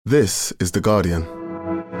This is The Guardian.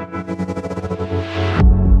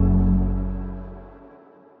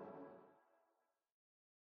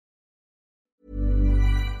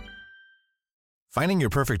 Finding your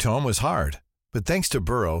perfect home was hard, but thanks to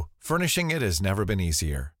Burrow, furnishing it has never been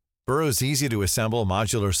easier. Burrow's easy-to-assemble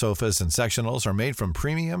modular sofas and sectionals are made from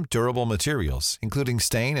premium, durable materials, including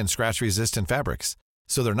stain and scratch-resistant fabrics.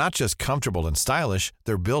 So they're not just comfortable and stylish,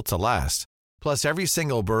 they're built to last. Plus, every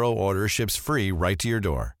single Burrow order ships free right to your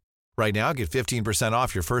door. Right now, get 15%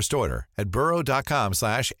 off your first order at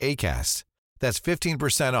burrow.com/ACAST. That's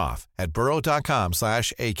 15% off at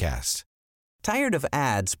burrow.com/ACAST. Tired of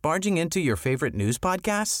ads barging into your favorite news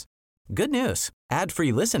podcasts? Good news.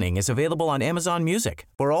 Ad-free listening is available on Amazon Music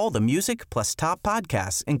for all the music plus top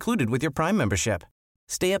podcasts included with your Prime membership.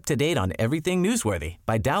 Stay up to date on everything newsworthy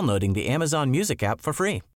by downloading the Amazon Music app for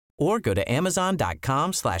free or go to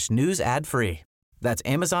amazon.com/news ad free. That's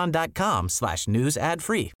amazon.com/news ad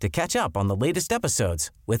free to catch up on the latest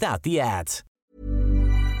episodes without the ads.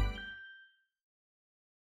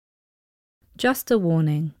 Just a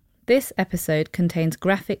warning. This episode contains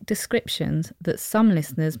graphic descriptions that some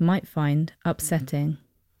listeners might find upsetting.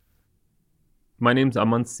 My name's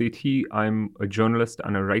Aman Sethi. I'm a journalist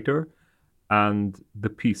and a writer, and the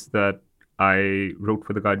piece that I wrote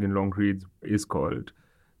for The Guardian Long Reads is called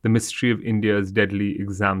The Mystery of India's Deadly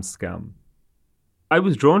Exam Scam. I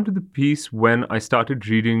was drawn to the piece when I started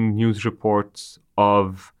reading news reports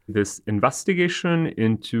of this investigation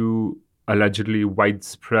into allegedly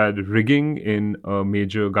widespread rigging in a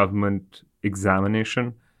major government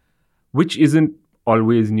examination, which isn't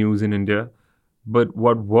always news in India. But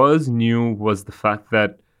what was new was the fact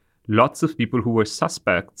that lots of people who were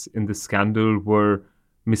suspects in the scandal were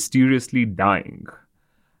mysteriously dying.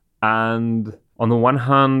 And on the one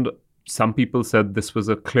hand, some people said this was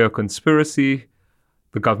a clear conspiracy.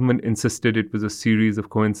 The government insisted it was a series of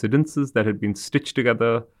coincidences that had been stitched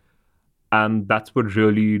together. And that's what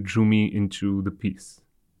really drew me into the piece.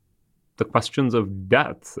 The questions of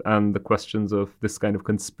death and the questions of this kind of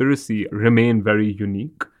conspiracy remain very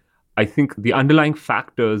unique. I think the underlying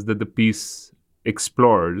factors that the piece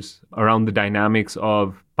explores around the dynamics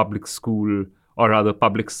of public school or rather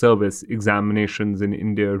public service examinations in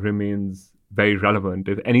India remains very relevant.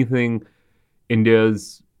 If anything,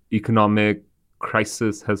 India's economic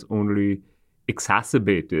crisis has only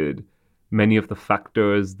exacerbated many of the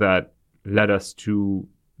factors that led us to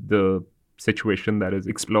the situation that is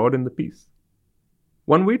explored in the piece.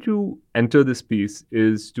 One way to enter this piece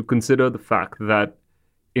is to consider the fact that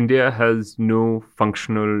India has no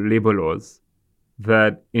functional labor laws,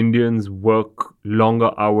 that Indians work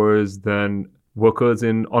longer hours than workers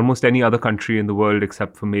in almost any other country in the world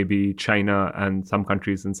except for maybe China and some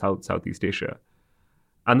countries in Southeast Asia.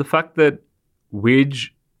 And the fact that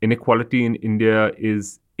wage inequality in India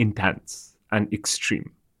is intense and extreme.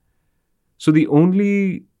 So the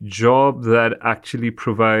only job that actually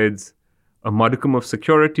provides a modicum of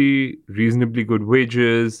security, reasonably good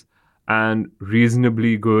wages, and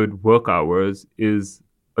reasonably good work hours is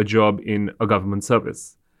a job in a government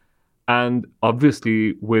service. And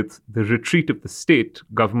obviously, with the retreat of the state,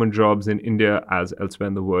 government jobs in India, as elsewhere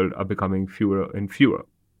in the world, are becoming fewer and fewer.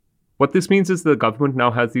 What this means is the government now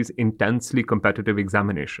has these intensely competitive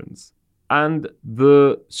examinations. And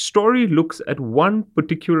the story looks at one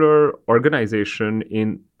particular organization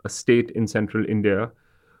in a state in central India,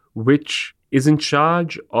 which is in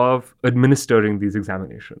charge of administering these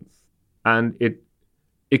examinations. And it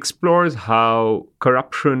explores how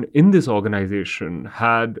corruption in this organization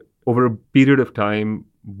had, over a period of time,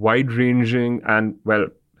 wide-ranging and,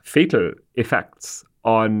 fatal effects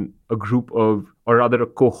on a group of, or rather a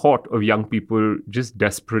cohort of young people just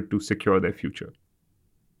desperate to secure their future.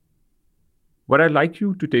 What I'd like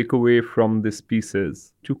you to take away from this piece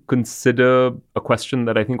is to consider a question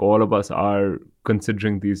that I think all of us are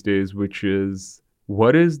considering these days, which is,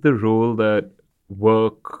 what is the role that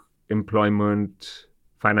work, employment,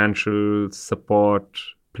 financial support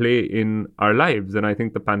play in our lives? And I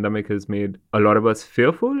think the pandemic has made a lot of us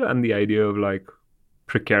fearful, and the idea of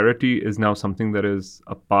precarity is now something that is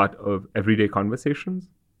a part of everyday conversations.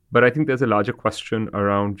 But I think there's a larger question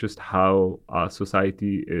around just how our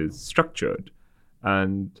society is structured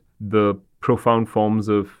and the profound forms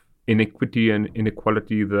of inequity and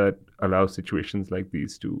inequality that allow situations like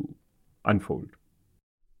these to unfold.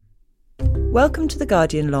 Welcome to The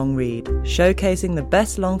Guardian Long Read, showcasing the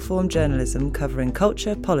best long-form journalism covering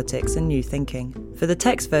culture, politics and new thinking. For the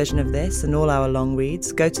text version of this and all our long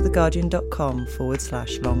reads, go to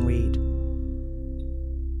theguardian.com/long read.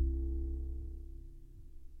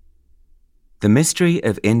 The Mystery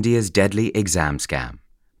of India's Deadly Exam Scam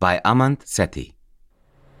by Aman Sethi.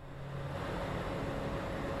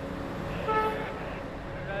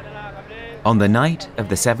 On the night of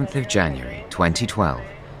the 7th of January 2012,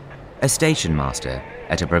 a station master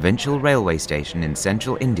at a provincial railway station in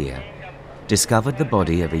central India discovered the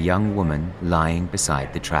body of a young woman lying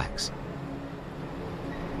beside the tracks.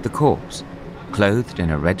 The corpse, clothed in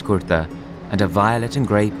a red kurta and a violet and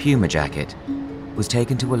grey puma jacket, was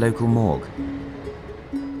taken to a local morgue,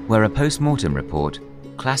 where a post-mortem report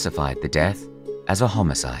classified the death as a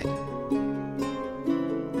homicide.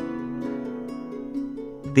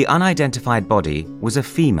 The unidentified body was a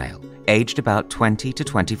female, aged about 20 to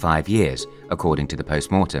 25 years, according to the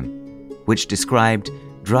post-mortem, which described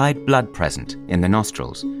dried blood present in the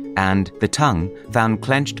nostrils and the tongue found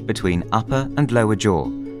clenched between upper and lower jaw,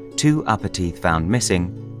 2 upper teeth found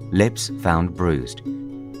missing, lips found bruised.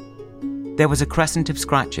 There was a crescent of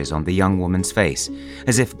scratches on the young woman's face,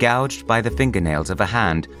 as if gouged by the fingernails of a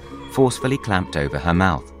hand forcefully clamped over her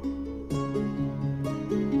mouth.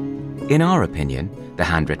 In our opinion, the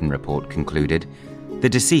handwritten report concluded, the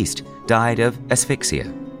deceased died of asphyxia.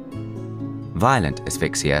 Violent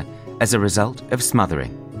asphyxia as a result of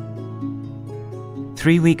smothering.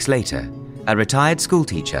 3 weeks later, a retired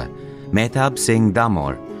schoolteacher, Mehtab Singh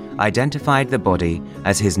Damor, identified the body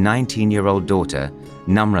as his 19-year-old daughter,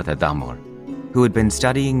 Namrata Damor, who had been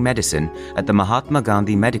studying medicine at the Mahatma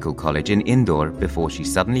Gandhi Medical College in Indore before she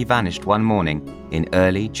suddenly vanished one morning in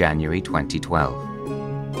early January 2012.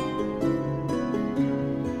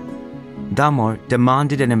 Damor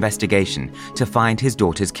demanded an investigation to find his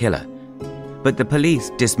daughter's killer, but the police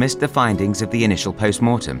dismissed the findings of the initial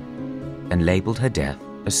post-mortem and labelled her death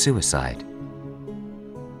a suicide.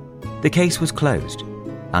 The case was closed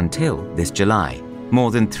until this July,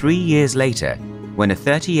 more than 3 years later, when a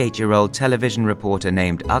 38-year-old television reporter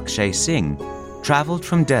named Akshay Singh travelled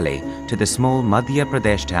from Delhi to the small Madhya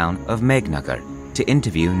Pradesh town of Megnagar to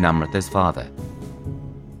interview Namrata's father.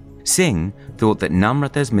 Singh thought that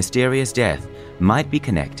Namrata's mysterious death might be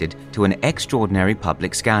connected to an extraordinary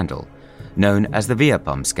public scandal known as the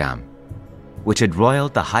Vyapam scam, which had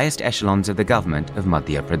roiled the highest echelons of the government of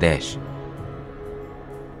Madhya Pradesh.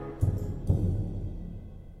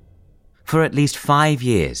 For at least 5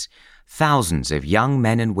 years, thousands of young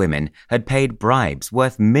men and women had paid bribes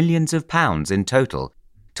worth millions of pounds in total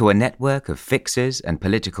to a network of fixers and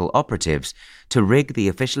political operatives to rig the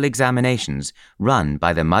official examinations run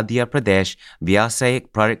by the Madhya Pradesh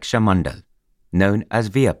Vyasayik Pariksha Mandal, known as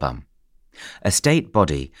Vyapam, a state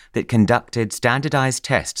body that conducted standardized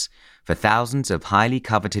tests for thousands of highly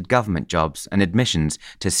coveted government jobs and admissions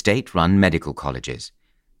to state-run medical colleges.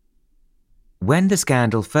 When the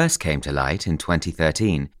scandal first came to light in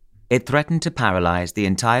 2013, it threatened to paralyze the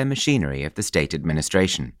entire machinery of the state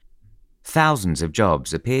administration. Thousands of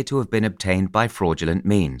jobs appeared to have been obtained by fraudulent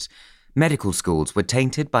means. Medical schools were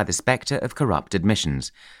tainted by the spectre of corrupt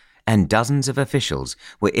admissions, and dozens of officials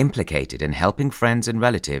were implicated in helping friends and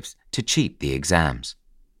relatives to cheat the exams.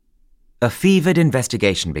 A fevered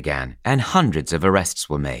investigation began, and hundreds of arrests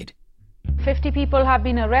were made. 50 people have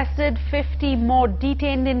been arrested, 50 more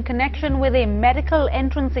detained in connection with a medical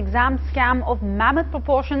entrance exam scam of mammoth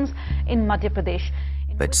proportions in Madhya Pradesh.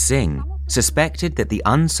 But Singh suspected that the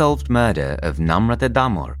unsolved murder of Namrata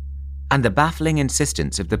Damor and the baffling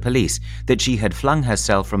insistence of the police that she had flung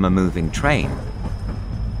herself from a moving train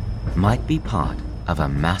might be part of a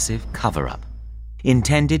massive cover-up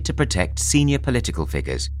intended to protect senior political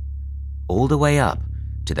figures, all the way up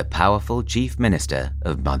to the powerful Chief Minister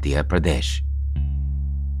of Madhya Pradesh.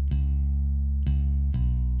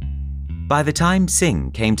 By the time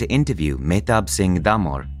Singh came to interview Mehtab Singh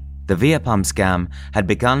Damor, the Vyapam scam had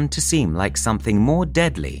begun to seem like something more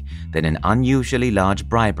deadly than an unusually large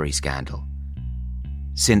bribery scandal.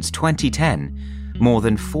 Since 2010, more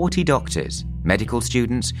than 40 doctors, medical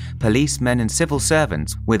students, policemen and civil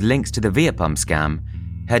servants with links to the Vyapam scam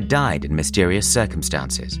had died in mysterious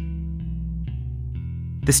circumstances.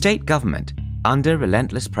 The state government, under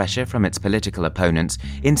relentless pressure from its political opponents,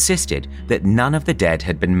 insisted that none of the dead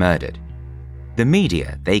had been murdered. The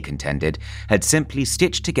media, they contended, had simply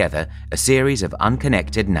stitched together a series of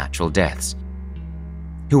unconnected natural deaths.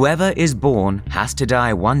 Whoever is born has to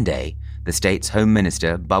die one day, the state's Home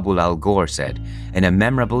Minister Babulal Gaur said in a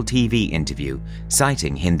memorable TV interview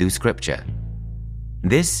citing Hindu scripture.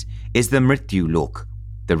 This is the Mrityu Lok,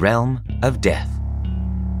 the realm of death.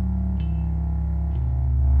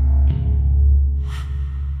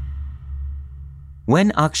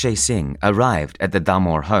 When Akshay Singh arrived at the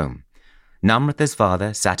Damor home, Namrata's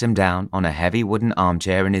father sat him down on a heavy wooden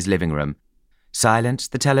armchair in his living room,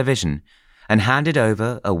 silenced the television, and handed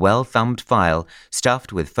over a well-thumbed file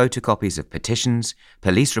stuffed with photocopies of petitions,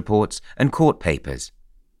 police reports, and court papers.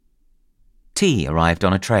 Tea arrived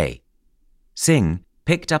on a tray. Singh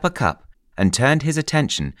picked up a cup and turned his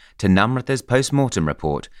attention to Namrata's post-mortem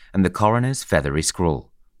report and the coroner's feathery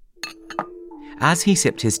scrawl. As he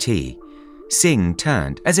sipped his tea, Singh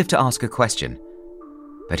turned as if to ask a question,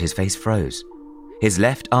 but his face froze. His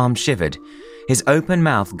left arm shivered. His open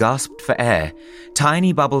mouth gasped for air.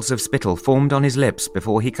 Tiny bubbles of spittle formed on his lips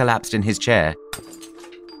before he collapsed in his chair,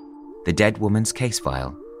 the dead woman's case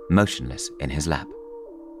file motionless in his lap.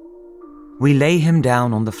 We lay him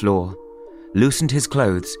down on the floor, loosened his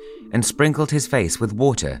clothes, and sprinkled his face with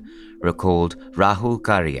water, recalled Rahul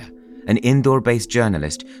Karia, an Indore-based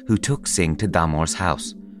journalist who took Singh to Damor's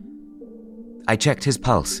house. I checked his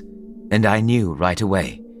pulse, and I knew right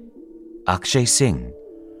away. Akshay Singh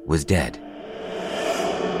was dead.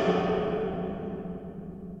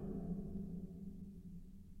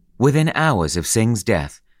 Within hours of Singh's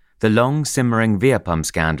death, the long-simmering Viapam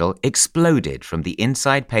scandal exploded from the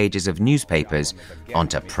inside pages of newspapers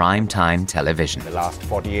onto prime-time television. In the last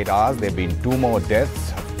 48 hours, there have been 2 more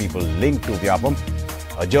deaths of people linked to Viapam.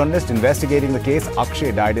 A journalist investigating the case,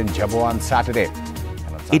 Akshay, died in Jhabua on Saturday.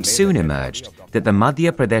 It soon emerged that the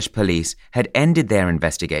Madhya Pradesh police had ended their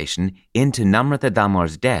investigation into Namrata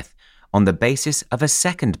Damor's death on the basis of a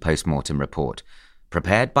second post-mortem report,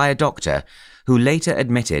 prepared by a doctor who later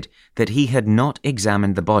admitted that he had not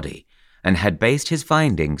examined the body and had based his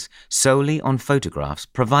findings solely on photographs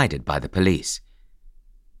provided by the police.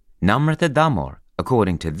 Namrata Damor,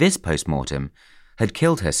 according to this post-mortem, had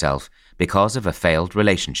killed herself because of a failed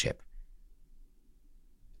relationship.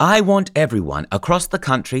 I want everyone across the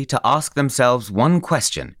country to ask themselves one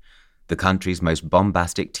question, the country's most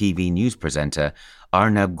bombastic TV news presenter,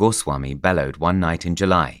 Arnab Goswami, bellowed one night in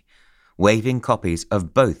July, waving copies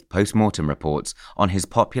of both post-mortem reports on his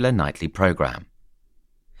popular nightly program.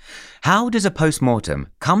 How does a post-mortem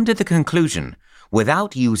come to the conclusion,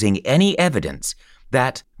 without using any evidence,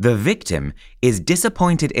 that the victim is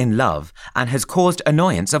disappointed in love and has caused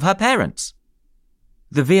annoyance of her parents?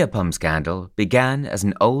 The Viapam scandal began as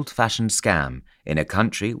an old-fashioned scam in a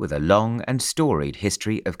country with a long and storied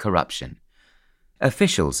history of corruption.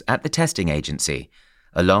 Officials at the testing agency,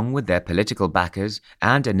 along with their political backers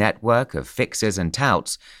and a network of fixers and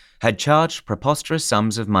touts, had charged preposterous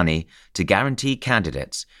sums of money to guarantee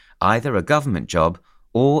candidates either a government job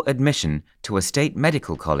or admission to a state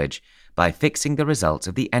medical college by fixing the results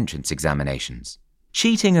of the entrance examinations.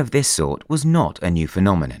 Cheating of this sort was not a new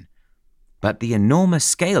phenomenon, but the enormous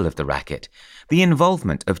scale of the racket, the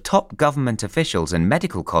involvement of top government officials and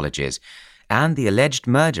medical colleges, and the alleged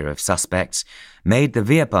murder of suspects made the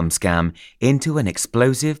Viapam scam into an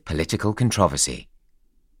explosive political controversy.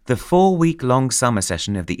 The 4-week-long summer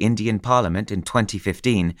session of the Indian Parliament in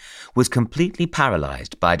 2015 was completely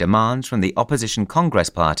paralysed by demands from the opposition Congress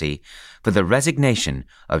Party for the resignation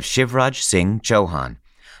of Shivraj Singh Chauhan,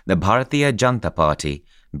 the Bharatiya Janata Party,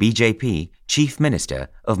 BJP, Chief Minister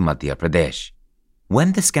of Madhya Pradesh.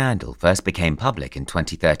 When the scandal first became public in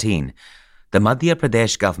 2013, the Madhya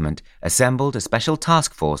Pradesh government assembled a special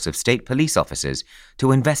task force of state police officers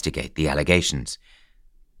to investigate the allegations.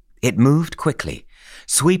 It moved quickly,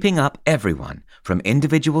 sweeping up everyone from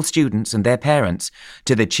individual students and their parents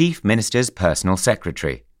to the Chief Minister's personal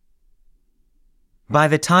secretary. By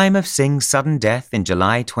the time of Singh's sudden death in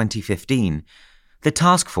July 2015, the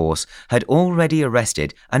task force had already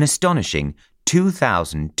arrested an astonishing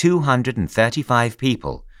 2,235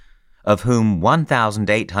 people, of whom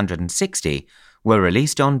 1,860 were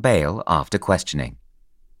released on bail after questioning.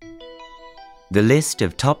 The list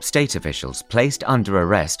of top state officials placed under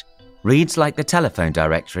arrest reads like the telephone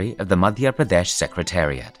directory of the Madhya Pradesh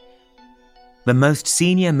Secretariat. The most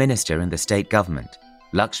senior minister in the state government,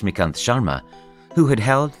 Lakshmikant Sharma, who had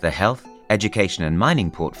held the health, education and mining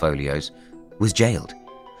portfolios, was jailed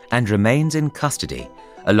and remains in custody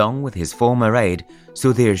along with his former aide,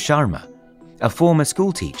 Sudhir Sharma, a former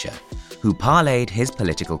schoolteacher who parlayed his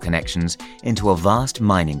political connections into a vast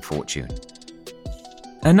mining fortune.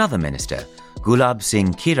 Another minister, Gulab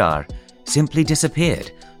Singh Kirar, simply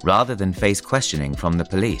disappeared rather than face questioning from the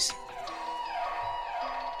police.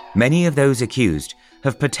 Many of those accused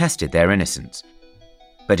have protested their innocence,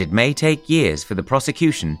 but it may take years for the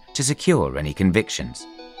prosecution to secure any convictions.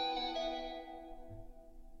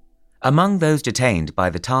 Among those detained by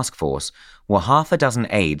the task force were half a dozen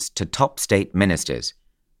aides to top state ministers.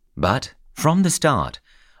 But, from the start,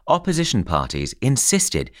 opposition parties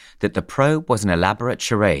insisted that the probe was an elaborate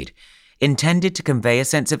charade intended to convey a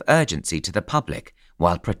sense of urgency to the public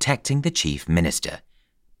while protecting the chief minister.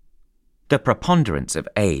 The preponderance of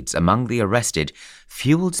aides among the arrested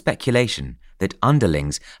fueled speculation that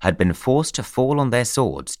underlings had been forced to fall on their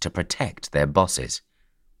swords to protect their bosses.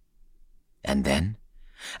 And then,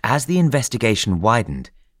 as the investigation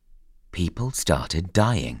widened, people started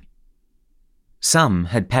dying. Some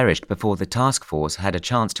had perished before the task force had a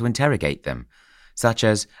chance to interrogate them, such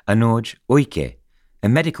as Anuj Uike, a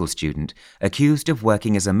medical student accused of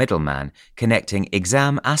working as a middleman connecting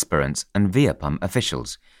exam aspirants and Viapam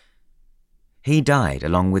officials. He died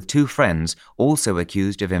along with 2 friends also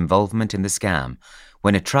accused of involvement in the scam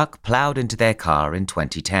when a truck ploughed into their car in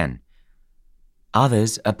 2010.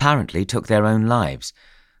 Others apparently took their own lives,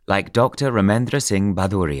 like Dr. Ramendra Singh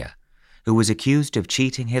Bhaduria, who was accused of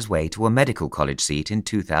cheating his way to a medical college seat in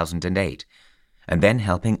 2008, and then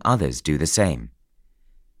helping others do the same.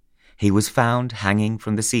 He was found hanging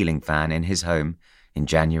from the ceiling fan in his home in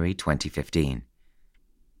January 2015.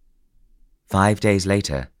 5 days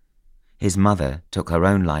later, his mother took her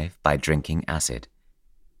own life by drinking acid.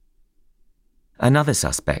 Another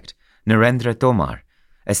suspect, Narendra Tomar,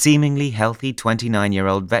 a seemingly healthy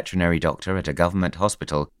 29-year-old veterinary doctor at a government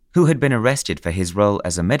hospital who had been arrested for his role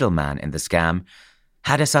as a middleman in the scam,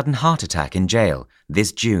 had a sudden heart attack in jail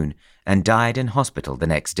this June and died in hospital the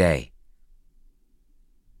next day.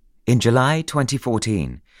 In July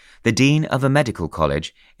 2014, the dean of a medical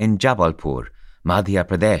college in Jabalpur, Madhya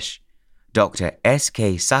Pradesh, Dr.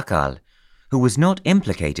 S.K. Sakal, who was not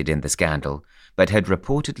implicated in the scandal but had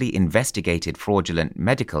reportedly investigated fraudulent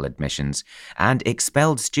medical admissions and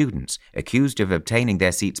expelled students accused of obtaining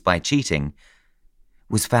their seats by cheating,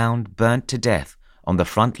 was found burnt to death on the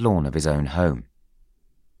front lawn of his own home.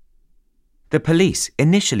 The police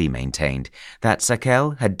initially maintained that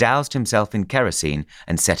Sakal had doused himself in kerosene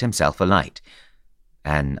and set himself alight,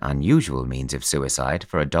 an unusual means of suicide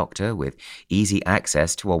for a doctor with easy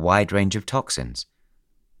access to a wide range of toxins.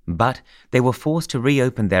 But they were forced to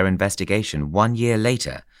reopen their investigation 1 year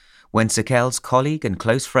later, when Sakal's colleague and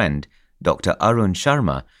close friend, Dr. Arun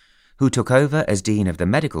Sharma, who took over as dean of the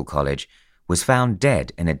medical college, was found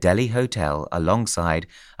dead in a Delhi hotel alongside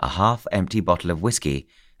a half-empty bottle of whiskey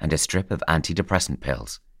and a strip of antidepressant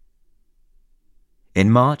pills. In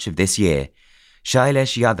March of this year,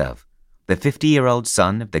 Shailesh Yadav, the 50-year-old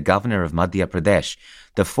son of the governor of Madhya Pradesh,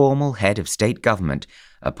 the formal head of state government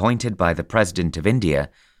appointed by the President of India,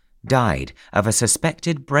 died of a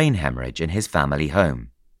suspected brain hemorrhage in his family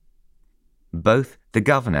home. Both the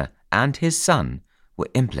governor and his son were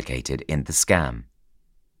implicated in the scam.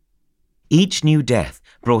 Each new death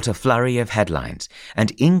brought a flurry of headlines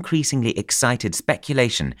and increasingly excited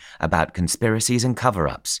speculation about conspiracies and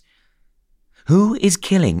cover-ups. Who is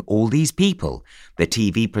killing all these people? The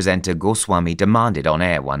TV presenter Goswami demanded on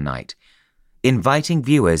air one night, inviting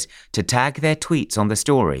viewers to tag their tweets on the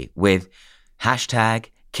story with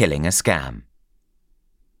 #KillingAScam.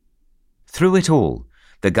 Through it all,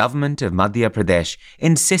 the government of Madhya Pradesh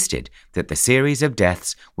insisted that the series of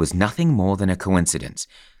deaths was nothing more than a coincidence,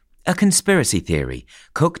 a conspiracy theory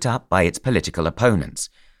cooked up by its political opponents,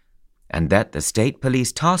 and that the state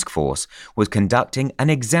police task force was conducting an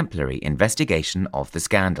exemplary investigation of the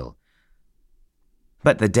scandal.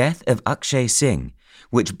 But the death of Akshay Singh,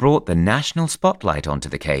 which brought the national spotlight onto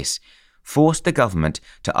the case, forced the government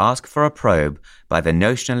to ask for a probe by the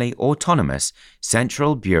notionally autonomous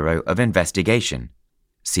Central Bureau of Investigation,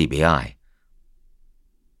 CBI.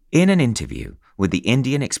 In an interview with the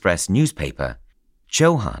Indian Express newspaper,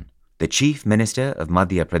 Chauhan, the Chief Minister of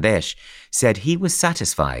Madhya Pradesh, said he was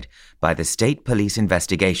satisfied by the state police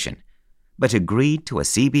investigation, but agreed to a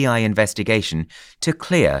CBI investigation to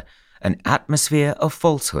clear an atmosphere of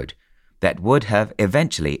falsehood that would have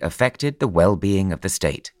eventually affected the well-being of the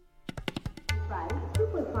state.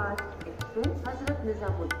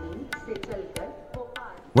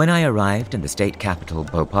 When I arrived in the state capital,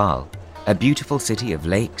 Bhopal, a beautiful city of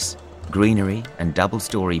lakes, greenery and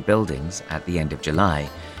double-story buildings at the end of July,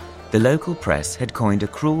 the local press had coined a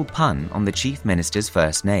cruel pun on the chief minister's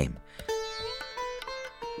first name.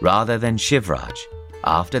 Rather than Shivraj,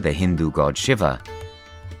 after the Hindu god Shiva,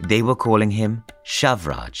 they were calling him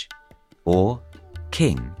Shavraj, or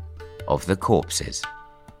King of the Corpses.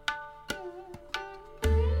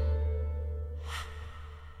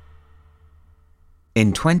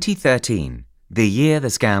 In 2013, the year the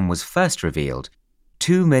scam was first revealed,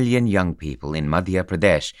 2 million young people in Madhya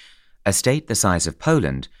Pradesh, a state the size of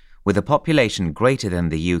Poland, with a population greater than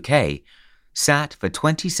the UK, sat for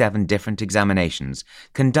 27 different examinations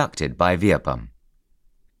conducted by Viapam.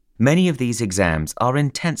 Many of these exams are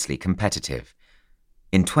intensely competitive.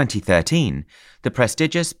 In 2013, the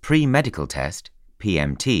prestigious pre-medical test,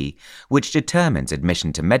 PMT, which determines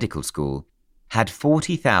admission to medical school, had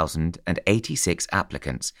 40,086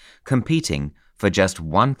 applicants competing for just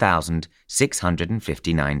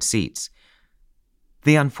 1,659 seats.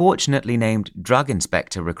 The unfortunately named Drug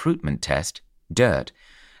Inspector Recruitment Test, DIRT,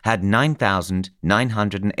 had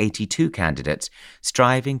 9,982 candidates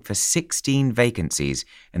striving for 16 vacancies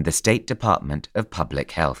in the State Department of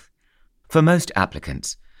Public Health. For most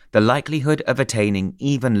applicants, the likelihood of attaining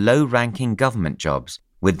even low-ranking government jobs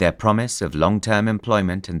with their promise of long-term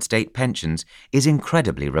employment and state pensions is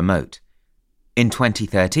incredibly remote. In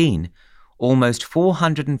 2013, almost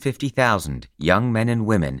 450,000 young men and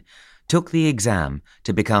women took the exam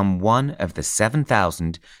to become one of the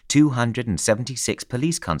 7,276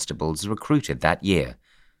 police constables recruited that year,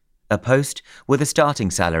 a post with a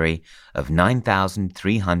starting salary of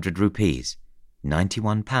 9,300 rupees,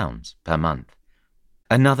 £91 per month.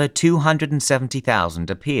 Another 270,000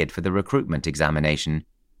 appeared for the recruitment examination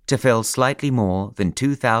to fill slightly more than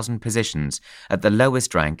 2,000 positions at the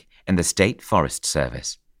lowest rank in the State Forest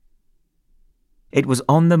Service. It was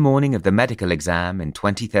on the morning of the medical exam in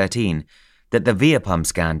 2013 that the Viapam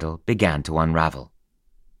scandal began to unravel.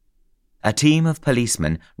 A team of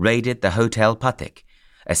policemen raided the Hotel Pathik,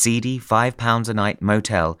 a seedy £5 a night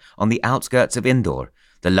motel on the outskirts of Indore,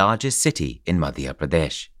 the largest city in Madhya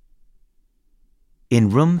Pradesh. In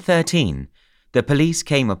room 13, the police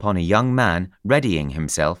came upon a young man readying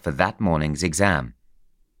himself for that morning's exam.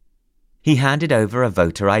 He handed over a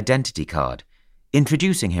voter identity card,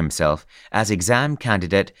 introducing himself as exam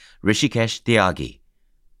candidate Rishikesh Tyagi.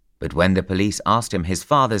 But when the police asked him his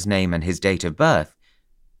father's name and his date of birth,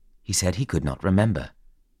 he said he could not remember.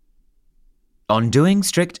 On doing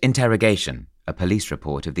strict interrogation, a police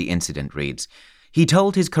report of the incident reads, he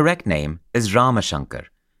told his correct name as Ramashankar.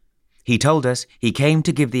 He told us he came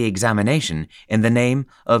to give the examination in the name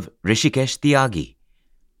of Rishikesh Tyagi.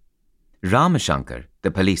 Ramashankar,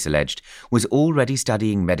 the police alleged, was already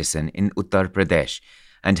studying medicine in Uttar Pradesh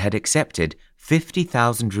and had accepted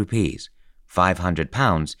 50,000 rupees,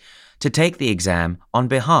 £500, to take the exam on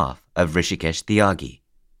behalf of Rishikesh Tyagi.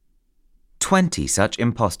 20 such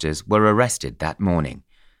impostors were arrested that morning,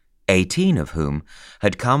 18 of whom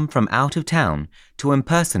had come from out of town to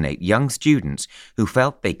impersonate young students who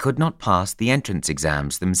felt they could not pass the entrance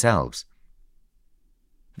exams themselves.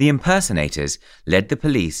 The impersonators led the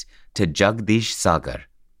police to Jagdish Sagar,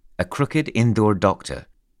 a crooked Indore doctor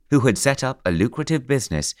who had set up a lucrative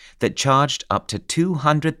business that charged up to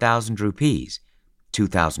 200,000 rupees,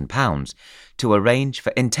 £2,000, to arrange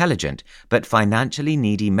for intelligent but financially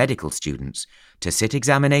needy medical students to sit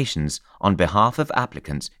examinations on behalf of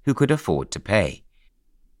applicants who could afford to pay.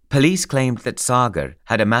 Police claimed that Sagar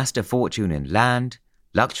had amassed a fortune in land,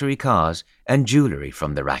 luxury cars, and jewellery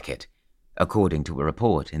from the racket, according to a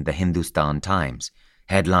report in the Hindustan Times.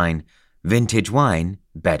 Headline, Vintage Wine,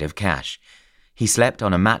 Bed of Cash. He slept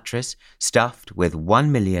on a mattress stuffed with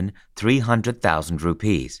 1,300,000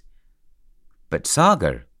 rupees. But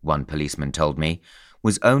Sagar, one policeman told me,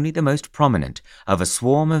 was only the most prominent of a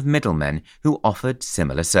swarm of middlemen who offered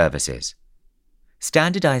similar services.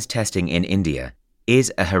 Standardized testing in India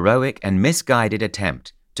is a heroic and misguided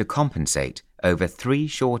attempt to compensate over 3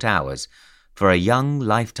 short hours for a young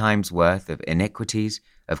lifetime's worth of inequities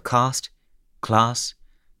of caste, class,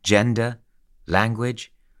 gender,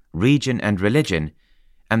 language, region and religion,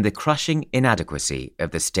 and the crushing inadequacy of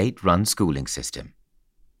the state-run schooling system.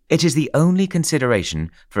 It is the only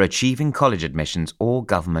consideration for achieving college admissions or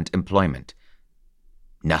government employment.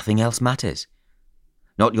 Nothing else matters.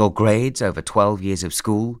 Not your grades over 12 years of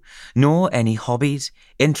school, nor any hobbies,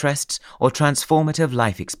 interests, or transformative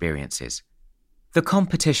life experiences. The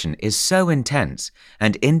competition is so intense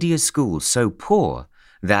and India's schools so poor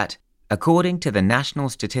that, according to the National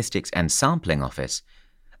Statistics and Sampling Office,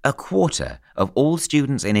 a quarter of all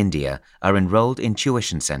students in India are enrolled in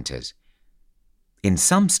tuition centres. In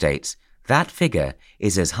some states, that figure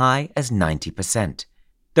is as high as 90%.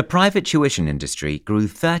 The private tuition industry grew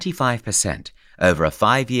 35% over a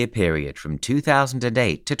 5-year period from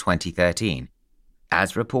 2008 to 2013,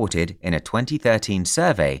 as reported in a 2013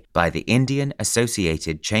 survey by the Indian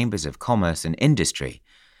Associated Chambers of Commerce and Industry,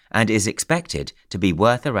 and is expected to be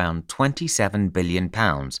worth around £27 billion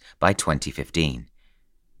by 2015.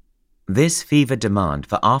 This fevered demand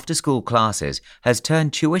for after-school classes has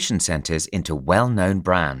turned tuition centres into well-known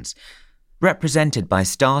brands, represented by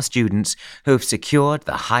star students who have secured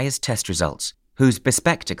the highest test results, whose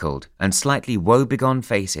bespectacled and slightly woebegone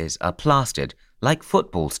faces are plastered, like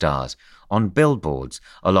football stars, on billboards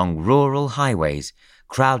along rural highways,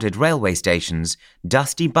 crowded railway stations,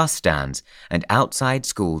 dusty bus stands, and outside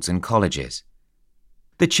schools and colleges.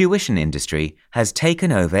 The tuition industry has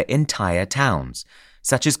taken over entire towns,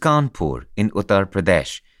 such as Kanpur in Uttar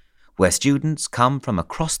Pradesh, where students come from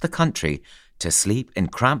across the country to sleep in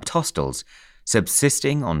cramped hostels,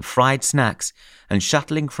 subsisting on fried snacks and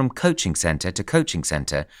shuttling from coaching centre to coaching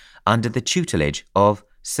centre under the tutelage of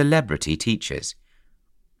celebrity teachers.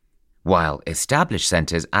 While established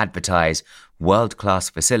centres advertise world-class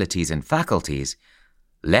facilities and faculties,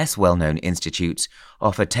 less well-known institutes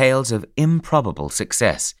offer tales of improbable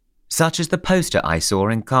success, such as the poster I saw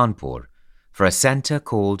in Kanpur for a centre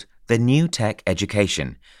called The New Tech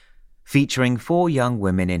Education, featuring 4 young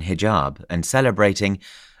women in hijab and celebrating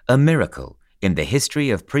a miracle in the history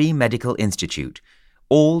of pre-medical institute.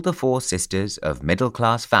 All the 4 sisters of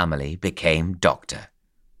middle-class family became doctor.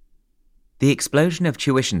 The explosion of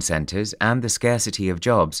tuition centres and the scarcity of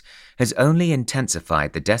jobs has only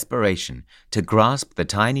intensified the desperation to grasp the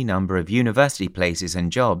tiny number of university places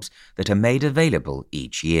and jobs that are made available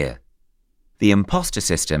each year. The imposter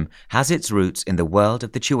system has its roots in the world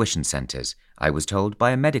of the tuition centres, I was told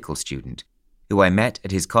by a medical student, who I met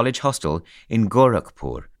at his college hostel in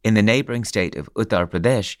Gorakhpur, in the neighbouring state of Uttar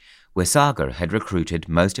Pradesh, where Sagar had recruited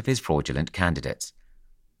most of his fraudulent candidates.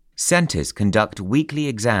 Centres conduct weekly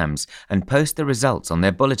exams and post the results on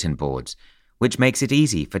their bulletin boards, which makes it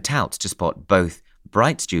easy for touts to spot both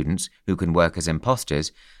bright students who can work as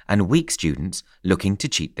imposters and weak students looking to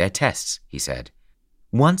cheat their tests, he said.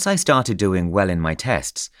 Once I started doing well in my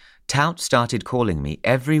tests, touts started calling me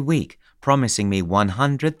every week, promising me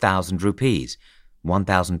 100,000 rupees,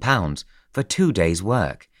 £1,000, for 2 days'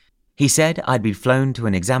 work. He said I'd be flown to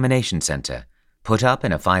an examination centre, put up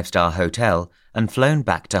in a 5-star hotel, and flown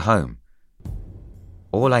back to home.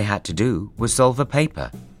 All I had to do was solve a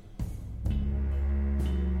paper.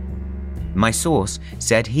 My source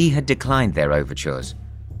said he had declined their overtures,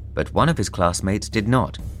 but one of his classmates did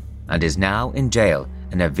not, and is now in jail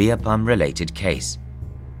in a Viapam-related case.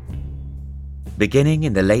 Beginning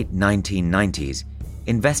in the late 1990s,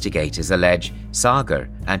 investigators allege Sagar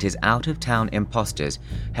and his out-of-town imposters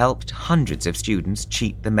helped hundreds of students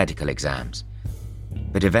cheat the medical exams.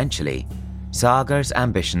 But eventually, Sagar's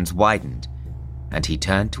ambitions widened, and he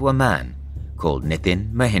turned to a man called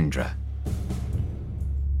Nitin Mahindra.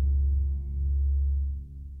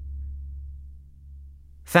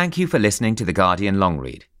 Thank you for listening to The Guardian Long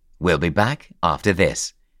Read. We'll be back after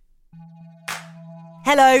this.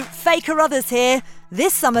 Hello, Faye Carruthers here.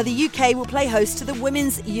 This summer, the UK will play host to the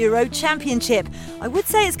Women's Euro Championship. I would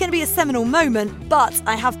say it's going to be a seminal moment, but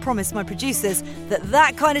I have promised my producers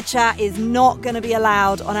that kind of chat is not going to be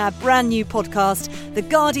allowed on our brand new podcast, The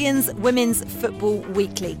Guardian's Women's Football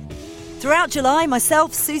Weekly. Throughout July,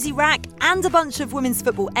 myself, Susie Rack, and a bunch of women's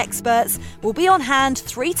football experts will be on hand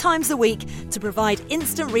 3 times a week to provide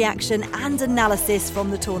instant reaction and analysis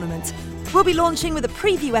from the tournament. We'll be launching with a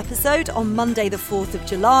preview episode on Monday the 4th of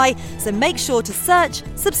July, so make sure to search,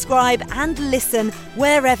 subscribe and listen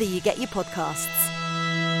wherever you get your podcasts.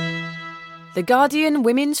 The Guardian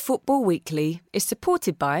Women's Football Weekly is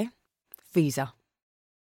supported by Visa.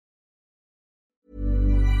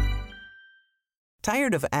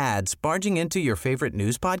 Tired of ads barging into your favorite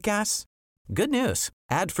news podcasts? Good news.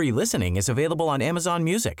 Ad-free listening is available on Amazon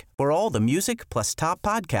Music for all the music plus top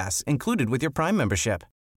podcasts included with your Prime membership.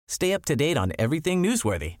 Stay up to date on everything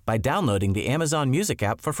newsworthy by downloading the Amazon Music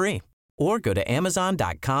app for free or go to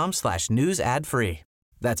amazon.com/news ad free.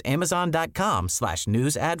 That's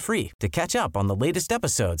amazon.com/news ad free to catch up on the latest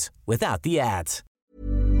episodes without the ads.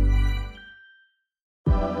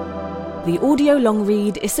 The audio long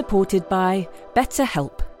read is supported by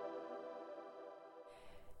BetterHelp.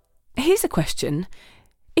 Here's a question.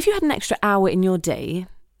 If you had an extra hour in your day,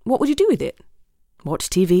 what would you do with it? Watch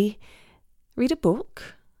TV? Read a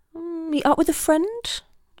book? Meet up with a friend?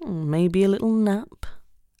 Maybe a little nap?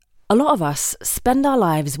 A lot of us spend our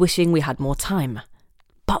lives wishing we had more time.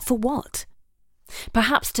 But for what?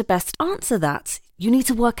 Perhaps to best answer that, you need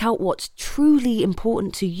to work out what's truly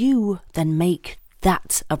important to you, then make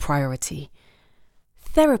that a priority.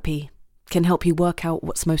 Therapy can help you work out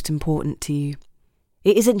what's most important to you.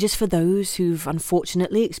 It isn't just for those who've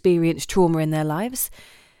unfortunately experienced trauma in their lives.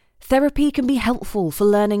 Therapy can be helpful for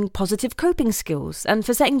learning positive coping skills and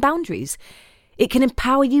for setting boundaries. It can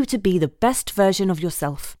empower you to be the best version of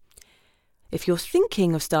yourself. If you're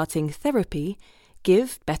thinking of starting therapy,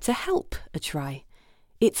 give BetterHelp a try.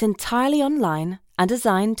 It's entirely online and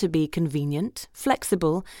designed to be convenient,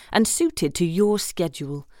 flexible, and suited to your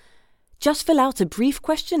schedule. Just fill out a brief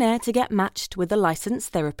questionnaire to get matched with a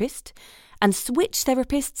licensed therapist and switch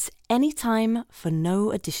therapists anytime for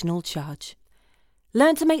no additional charge.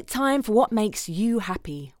 Learn to make time for what makes you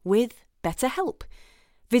happy with BetterHelp.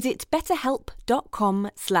 Visit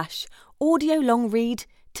betterhelp.com/audiolongread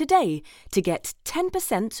today to get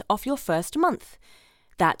 10% off your first month.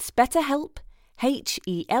 That's BetterHelp,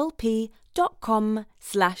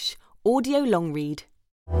 HELP.com/audiolongread.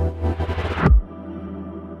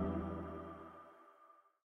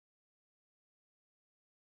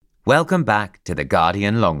 Welcome back to the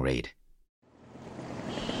Guardian Long Read.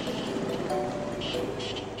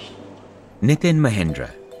 Nitin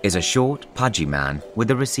Mahindra is a short, pudgy man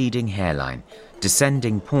with a receding hairline,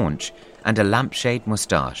 descending paunch and a lampshade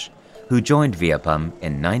moustache, who joined Viapam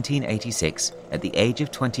in 1986 at the age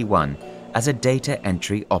of 21 as a data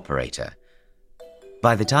entry operator.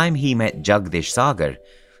 By the time he met Jagdish Sagar,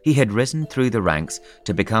 he had risen through the ranks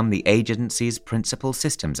to become the agency's principal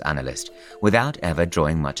systems analyst without ever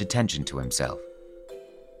drawing much attention to himself.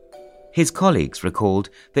 His colleagues recalled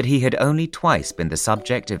that he had only twice been the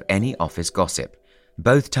subject of any office gossip,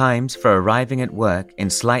 both times for arriving at work in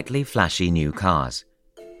slightly flashy new cars.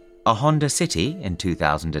 A Honda City in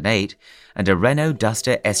 2008 and a Renault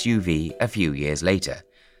Duster SUV a few years later.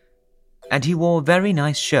 And he wore very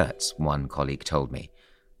nice shirts, one colleague told me.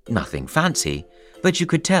 Nothing fancy, but you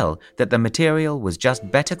could tell that the material was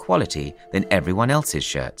just better quality than everyone else's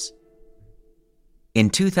shirts. In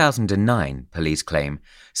 2009, police claim,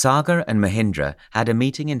 Sagar and Mahindra had a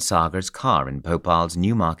meeting in Sagar's car in Bhopal's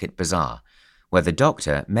Newmarket Bazaar, where the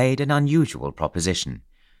doctor made an unusual proposition.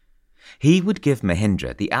 He would give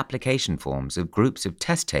Mahindra the application forms of groups of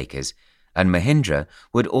test takers, and Mahindra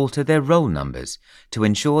would alter their roll numbers to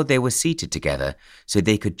ensure they were seated together so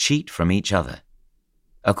they could cheat from each other.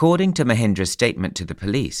 According to Mahindra's statement to the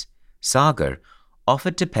police, Sagar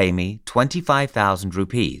offered to pay me 25,000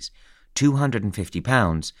 rupees,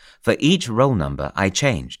 £250, for each roll number I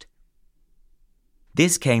changed.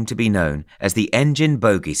 This came to be known as the engine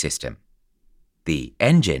bogey system. The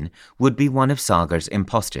engine would be one of Sagar's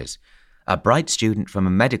imposters, a bright student from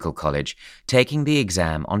a medical college taking the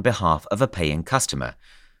exam on behalf of a paying customer,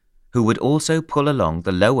 who would also pull along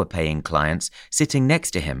the lower-paying clients sitting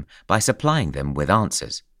next to him by supplying them with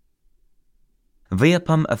answers.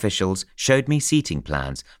 Viapam officials showed me seating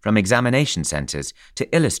plans from examination centres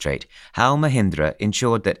to illustrate how Mahindra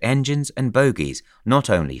ensured that engines and bogies not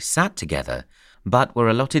only sat together, but were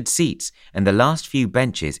allotted seats in the last few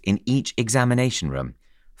benches in each examination room,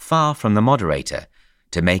 far from the moderator,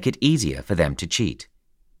 to make it easier for them to cheat.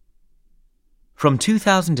 From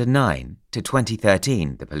 2009 to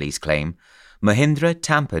 2013, the police claim, Mahindra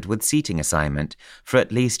tampered with seating assignment for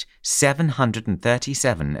at least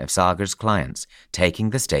 737 of Sagar's clients taking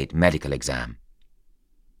the state medical exam.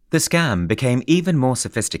 The scam became even more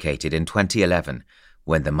sophisticated in 2011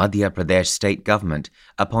 when the Madhya Pradesh state government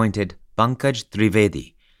appointed Pankaj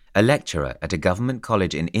Trivedi, a lecturer at a government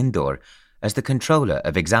college in Indore, as the controller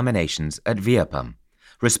of examinations at Viapam,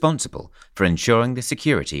 responsible for ensuring the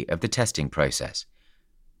security of the testing process.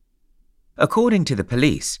 According to the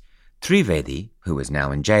police, Trivedi, who is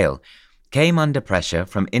now in jail, came under pressure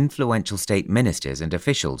from influential state ministers and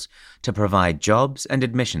officials to provide jobs and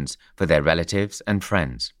admissions for their relatives and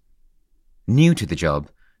friends. New to the job,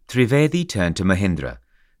 Trivedi turned to Mahindra,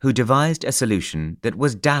 who devised a solution that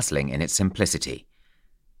was dazzling in its simplicity.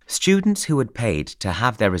 Students who had paid to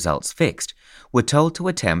have their results fixed were told to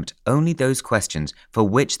attempt only those questions for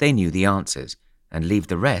which they knew the answers and leave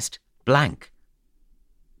the rest blank.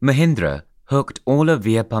 Mahindra hooked all of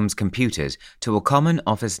Viapam's computers to a common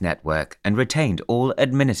office network and retained all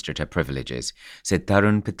administrator privileges, said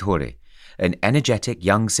Tarun Pitore, an energetic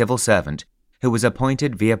young civil servant who was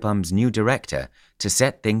appointed Viapam's new director to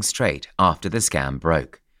set things straight after the scam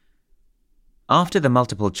broke. After the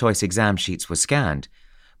multiple-choice exam sheets were scanned,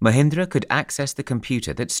 Mahindra could access the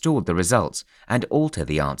computer that stored the results and alter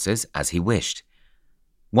the answers as he wished.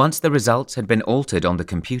 Once the results had been altered on the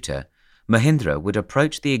computer, Mahindra would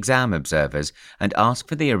approach the exam observers and ask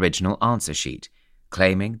for the original answer sheet,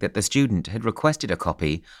 claiming that the student had requested a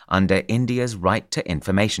copy under India's Right to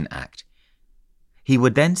Information Act. He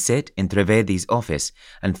would then sit in Trivedi's office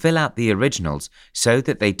and fill out the originals so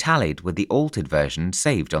that they tallied with the altered version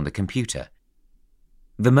saved on the computer.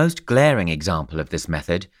 The most glaring example of this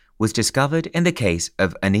method was discovered in the case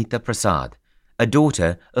of Anita Prasad, a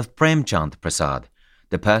daughter of Premchand Prasad,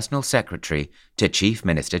 the personal secretary to Chief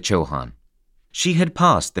Minister Chauhan. She had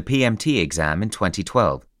passed the PMT exam in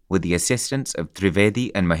 2012 with the assistance of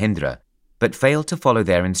Trivedi and Mahindra, but failed to follow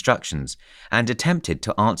their instructions and attempted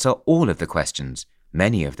to answer all of the questions,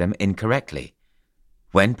 many of them incorrectly.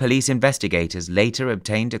 When police investigators later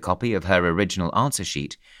obtained a copy of her original answer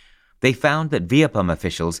sheet, they found that Viapam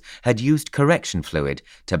officials had used correction fluid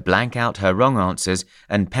to blank out her wrong answers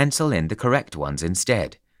and pencil in the correct ones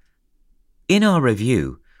instead. In our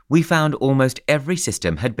review, we found almost every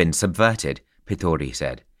system had been subverted, Pitore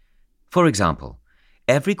said. For example,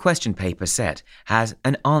 every question paper set has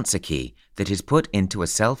an answer key that is put into a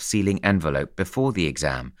self-sealing envelope before the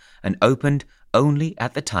exam and opened only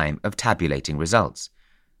at the time of tabulating results.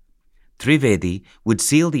 Trivedi would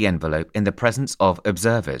seal the envelope in the presence of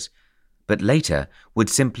observers, but later would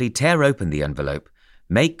simply tear open the envelope,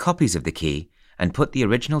 make copies of the key, and put the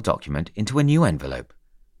original document into a new envelope.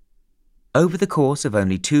 Over the course of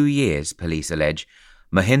only 2 years, police allege,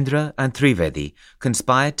 Mahindra and Trivedi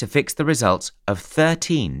conspired to fix the results of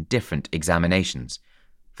 13 different examinations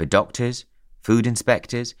for doctors, food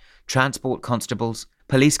inspectors, transport constables,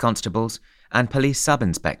 and police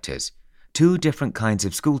sub-inspectors, 2 different kinds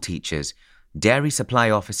of school teachers, dairy supply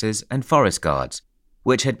officers and forest guards,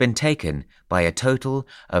 which had been taken by a total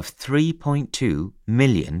of 3.2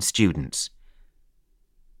 million students.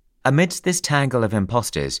 Amidst this tangle of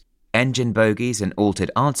imposters, engine bogies and altered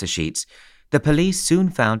answer sheets, the police soon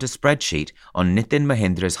found a spreadsheet on Nitin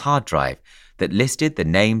Mahindra's hard drive that listed the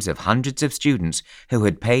names of hundreds of students who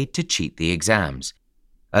had paid to cheat the exams,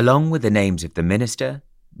 along with the names of the minister,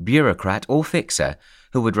 bureaucrat or fixer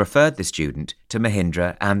who had referred the student to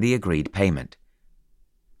Mahindra and the agreed payment.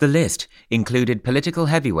 The list included political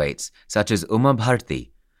heavyweights such as Uma Bharti,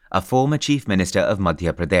 a former chief minister of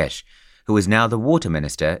Madhya Pradesh, who is now the water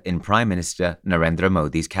minister in Prime Minister Narendra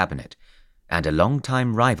Modi's cabinet, and a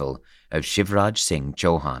long-time rival of Shivraj Singh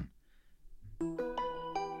Chauhan.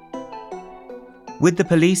 With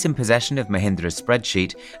the police in possession of Mahindra's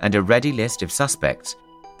spreadsheet and a ready list of suspects,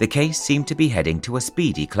 the case seemed to be heading to a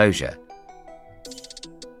speedy closure.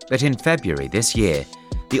 But in February this year,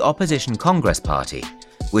 the opposition Congress Party,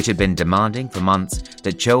 which had been demanding for months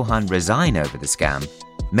that Chauhan resign over the scam,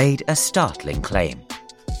 made a startling claim.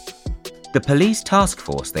 The police task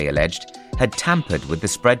force, they alleged, had tampered with the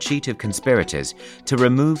spreadsheet of conspirators to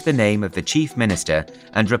remove the name of the chief minister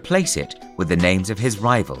and replace it with the names of his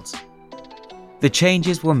rivals. The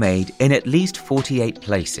changes were made in at least 48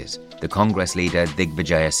 places, the Congress leader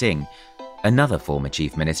Digvijay Singh, another former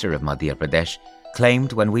chief minister of Madhya Pradesh,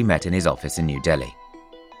 claimed when we met in his office in New Delhi.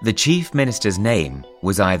 The chief minister's name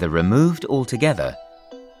was either removed altogether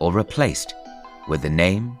or replaced with the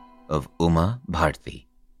name of Uma Bharti.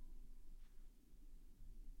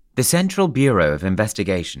 The Central Bureau of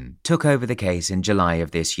Investigation took over the case in July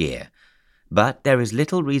of this year, but there is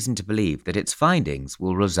little reason to believe that its findings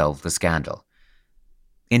will resolve the scandal.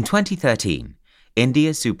 In 2013,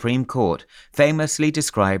 India's Supreme Court famously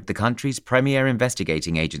described the country's premier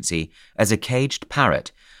investigating agency as a caged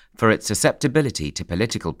parrot for its susceptibility to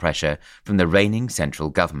political pressure from the reigning central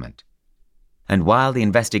government. And while the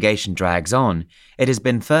investigation drags on, it has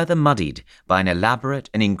been further muddied by an elaborate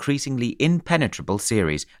and increasingly impenetrable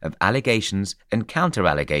series of allegations and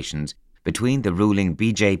counter-allegations between the ruling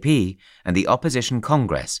BJP and the opposition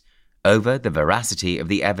Congress over the veracity of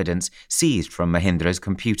the evidence seized from Mahindra's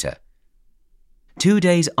computer. 2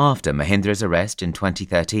 days after Mahindra's arrest in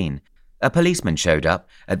 2013, a policeman showed up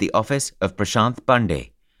at the office of Prashant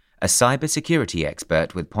Pandey, a cybersecurity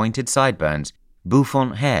expert with pointed sideburns,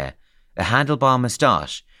 bouffant hair, a handlebar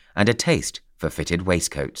moustache, and a taste for fitted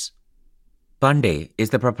waistcoats. Pandey is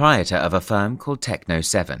the proprietor of a firm called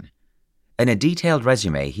Techno7. In a detailed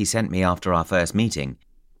resume he sent me after our first meeting,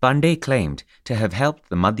 Pandey claimed to have helped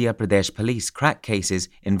the Madhya Pradesh police crack cases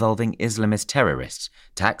involving Islamist terrorists,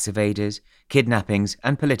 tax evaders, kidnappings,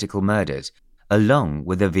 and political murders, along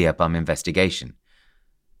with the Vyapam investigation.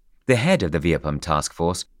 The head of the Vyapam task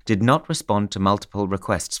force did not respond to multiple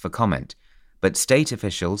requests for comment, but state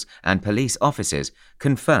officials and police officers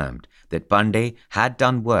confirmed that Pandey had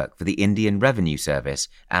done work for the Indian Revenue Service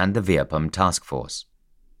and the Vyapam task force.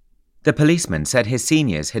 The policeman said his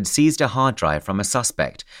seniors had seized a hard drive from a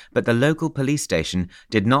suspect, but the local police station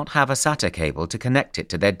did not have a SATA cable to connect it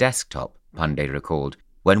to their desktop, Pandey recalled,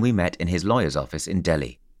 when we met in his lawyer's office in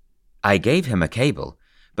Delhi. I gave him a cable,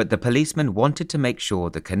 but the policeman wanted to make sure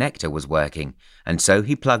the connector was working, and so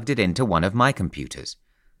he plugged it into one of my computers.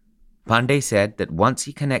 Pandey said that once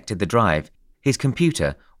he connected the drive, his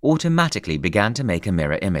computer automatically began to make a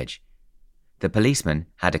mirror image. The policeman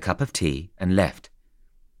had a cup of tea and left.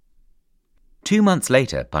 2 months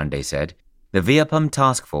later, Pandey said, the Vyapam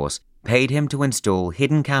task force paid him to install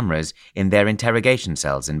hidden cameras in their interrogation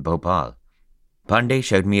cells in Bhopal. Pandey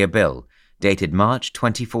showed me a bill, dated March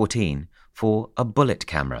 2014, for a bullet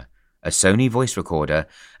camera, a Sony voice recorder,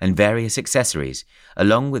 and various accessories,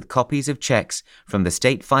 along with copies of checks from the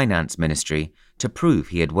State Finance Ministry to prove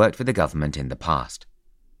he had worked for the government in the past.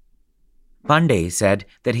 Pandey said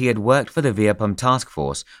that he had worked for the Vyapam task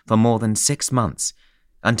force for more than 6 months,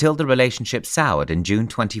 until the relationship soured in June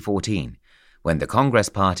 2014, when the Congress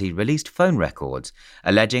Party released phone records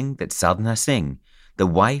alleging that Sadhna Singh, the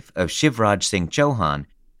wife of Shivraj Singh Chauhan,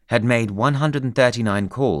 had made 139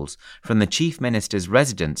 calls from the Chief Minister's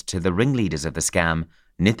residence to the ringleaders of the scam,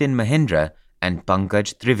 Nitin Mahindra and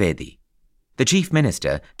Pankaj Trivedi. The Chief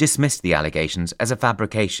Minister dismissed the allegations as a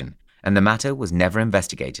fabrication and the matter was never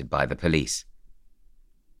investigated by the police.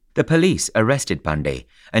 The police arrested Pandey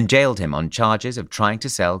and jailed him on charges of trying to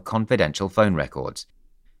sell confidential phone records.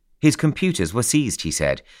 His computers were seized, he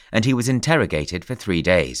said, and he was interrogated for 3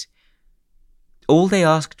 days. All they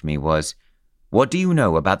asked me was, "What do you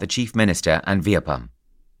know about the Chief Minister and Viapam?"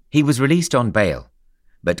 He was released on bail,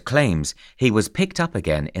 but claims he was picked up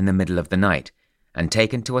again in the middle of the night and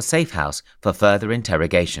taken to a safe house for further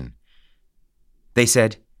interrogation. They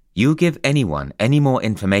said, "You give anyone any more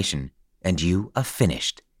information and you are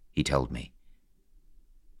finished," he told me.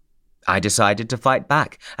 I decided to fight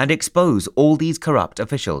back and expose all these corrupt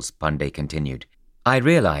officials, Pandey continued. I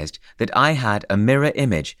realized that I had a mirror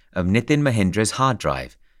image of Nitin Mahindra's hard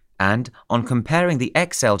drive, and on comparing the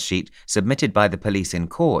Excel sheet submitted by the police in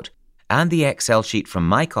court and the Excel sheet from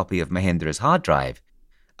my copy of Mahindra's hard drive,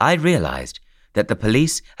 I realized that the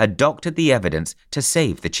police had doctored the evidence to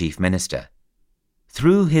save the Chief Minister.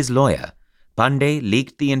 Through his lawyer, Pandey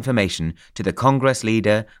leaked the information to the Congress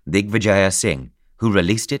leader Digvijaya Singh, who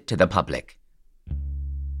released it to the public.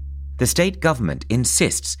 The state government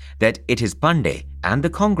insists that it is Pandey and the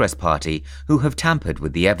Congress party who have tampered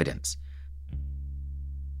with the evidence.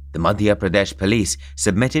 The Madhya Pradesh police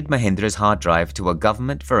submitted Mahindra's hard drive to a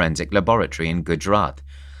government forensic laboratory in Gujarat,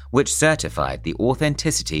 which certified the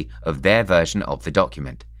authenticity of their version of the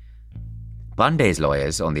document. Pandey's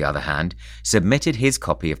lawyers, on the other hand, submitted his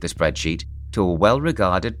copy of the spreadsheet to a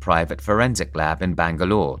well-regarded private forensic lab in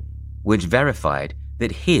Bangalore, which verified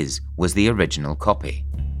that his was the original copy.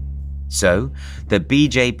 So, the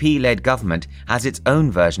BJP-led government has its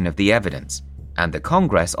own version of the evidence, and the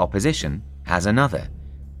Congress opposition has another.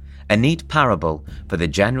 A neat parable for the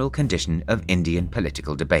general condition of Indian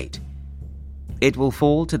political debate. It will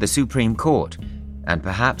fall to the Supreme Court, and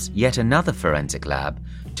perhaps yet another forensic lab,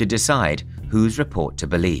 to decide whose report to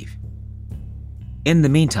believe. In the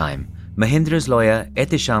meantime, Mahindra's lawyer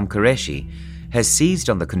Ehtisham Qureshi has seized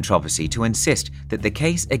on the controversy to insist that the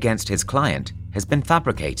case against his client has been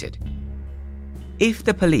fabricated. If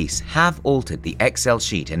the police have altered the Excel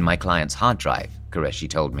sheet in my client's hard drive, Qureshi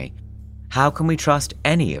told me, how can we trust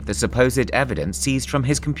any of the supposed evidence seized from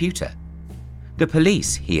his computer? The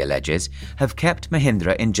police, he alleges, have kept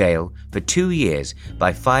Mahindra in jail for 2 years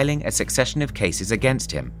by filing a succession of cases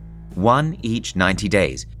against him, one each 90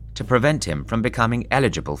 days, to prevent him from becoming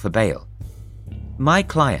eligible for bail. My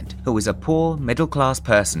client, who is a poor, middle-class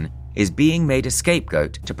person, is being made a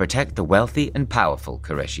scapegoat to protect the wealthy and powerful,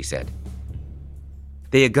 Qureshi said.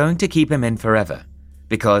 They are going to keep him in forever,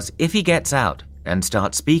 because if he gets out and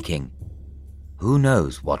starts speaking, who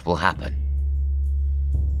knows what will happen?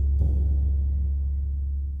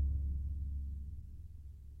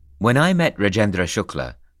 When I met Rajendra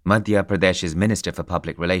Shukla, Madhya Pradesh's Minister for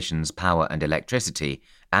Public Relations, Power and Electricity,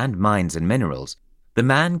 and Mines and Minerals, the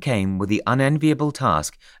man came with the unenviable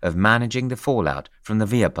task of managing the fallout from the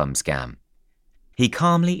Viapam scam. He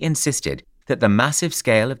calmly insisted that the massive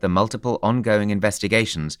scale of the multiple ongoing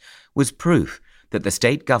investigations was proof that the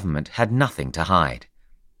state government had nothing to hide.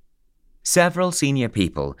 Several senior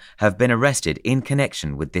people have been arrested in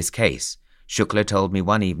connection with this case, Shukla told me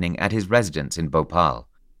one evening at his residence in Bhopal.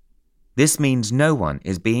 This means no one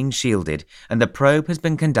is being shielded and the probe has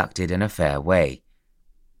been conducted in a fair way.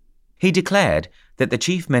 He declared that the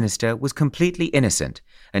Chief Minister was completely innocent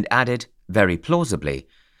and added, very plausibly,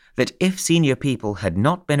 that if senior people had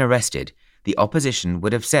not been arrested, the opposition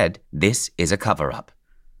would have said this is a cover-up.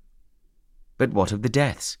 But what of the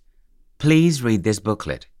deaths? Please read this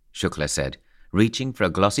booklet, Shukla said, reaching for a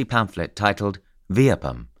glossy pamphlet titled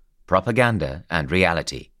Viapam, Propaganda and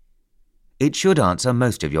Reality. It should answer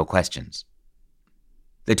most of your questions.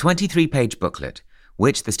 The 23-page booklet,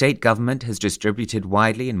 which the state government has distributed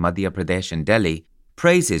widely in Madhya Pradesh and Delhi,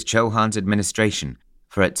 praises Chauhan's administration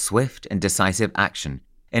for its swift and decisive action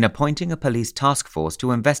in appointing a police task force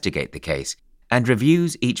to investigate the case and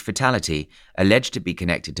reviews each fatality alleged to be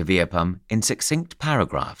connected to Viapam in succinct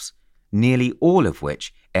paragraphs, nearly all of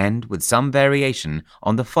which end with some variation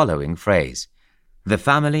on the following phrase: "The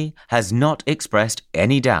family has not expressed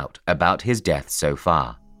any doubt about his death so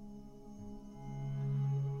far."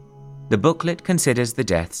 The booklet considers the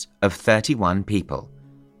deaths of 31 people.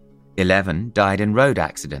 11 died in road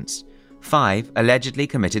accidents, 5 allegedly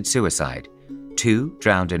committed suicide, 2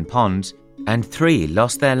 drowned in ponds, and 3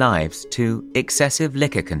 lost their lives to excessive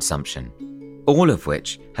liquor consumption, all of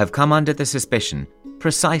which have come under the suspicion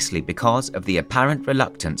precisely because of the apparent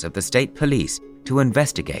reluctance of the state police to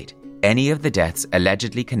investigate any of the deaths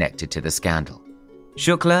allegedly connected to the scandal.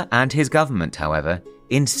 Shukla and his government, however,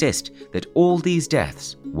 insist that all these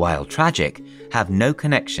deaths, while tragic, have no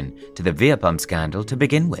connection to the Viapam scandal to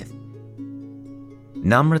begin with.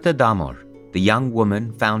 Namrata Damor, the young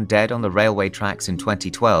woman found dead on the railway tracks in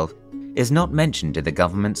 2012, is not mentioned in the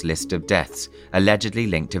government's list of deaths allegedly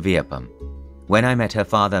linked to Viapam. When I met her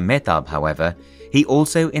father Mehtab, however, he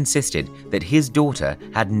also insisted that his daughter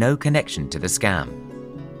had no connection to the scam.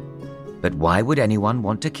 But why would anyone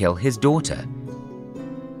want to kill his daughter?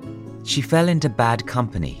 She fell into bad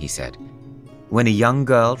company, he said. When a young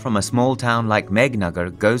girl from a small town like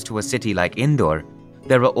Megnagar goes to a city like Indore,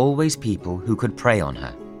 there are always people who could prey on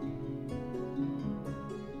her.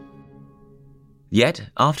 Yet,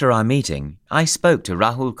 after our meeting, I spoke to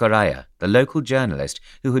Rahul Karaya, the local journalist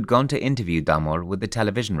who had gone to interview Damor with the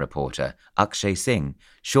television reporter Akshay Singh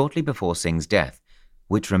shortly before Singh's death,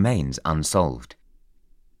 which remains unsolved.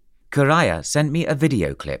 Karaya sent me a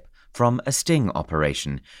video clip from a sting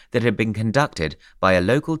operation that had been conducted by a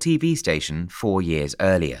local TV station 4 years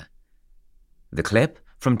earlier. The clip,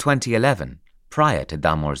 from 2011, prior to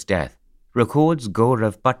Damor's death, records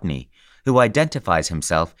Gaurav Patni, who identifies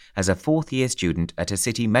himself as a fourth-year student at a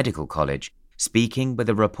city medical college, speaking with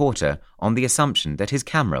a reporter on the assumption that his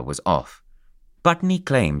camera was off. Patni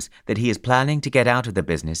claims that he is planning to get out of the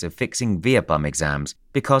business of fixing Viapam exams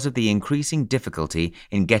because of the increasing difficulty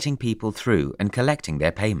in getting people through and collecting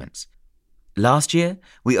their payments. Last year,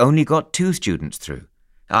 we only got 2 students through.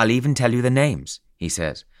 I'll even tell you the names, he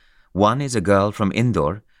says. One is a girl from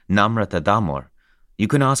Indore, Namrata Damor. You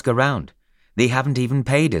can ask around. They haven't even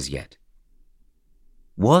paid us yet.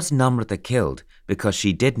 Was Namrata killed because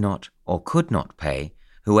she did not or could not pay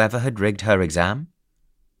whoever had rigged her exam?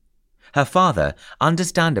 Her father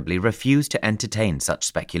understandably refused to entertain such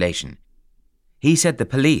speculation. He said the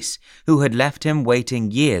police, who had left him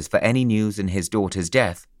waiting years for any news in his daughter's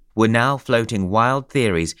death, were now floating wild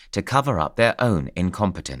theories to cover up their own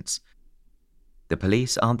incompetence. The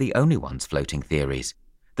police aren't the only ones floating theories.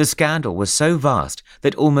 The scandal was so vast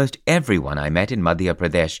that almost everyone I met in Madhya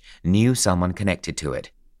Pradesh knew someone connected to it,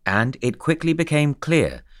 and it quickly became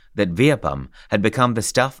clear that Viapam had become the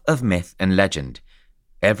stuff of myth and legend.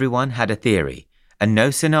 Everyone had a theory, and no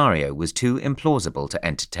scenario was too implausible to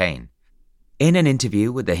entertain. In an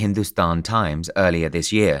interview with the Hindustan Times earlier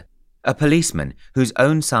this year, a policeman whose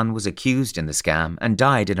own son was accused in the scam and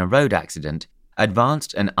died in a road accident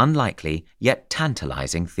advanced an unlikely yet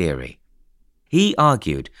tantalizing theory. He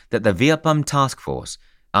argued that the Viapam task force,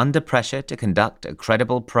 under pressure to conduct a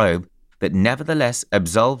credible probe that nevertheless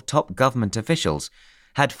absolved top government officials,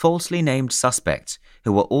 had falsely named suspects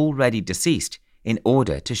who were already deceased in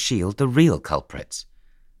order to shield the real culprits.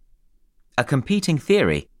 A competing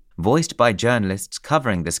theory, voiced by journalists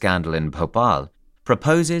covering the scandal in Bhopal,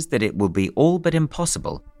 proposes that it will be all but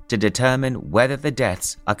impossible to determine whether the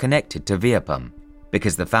deaths are connected to Viapam,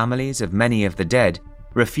 because the families of many of the dead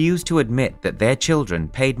refused to admit that their children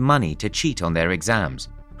paid money to cheat on their exams,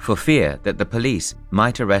 for fear that the police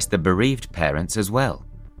might arrest the bereaved parents as well.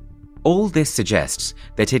 All this suggests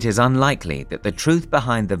that it is unlikely that the truth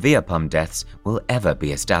behind the Viapam deaths will ever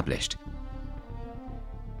be established.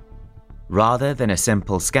 Rather than a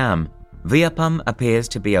simple scam, Viapam appears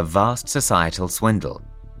to be a vast societal swindle,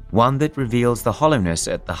 one that reveals the hollowness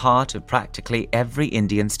at the heart of practically every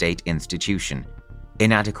Indian state institution.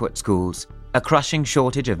 Inadequate schools, a crushing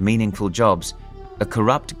shortage of meaningful jobs, a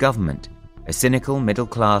corrupt government, a cynical middle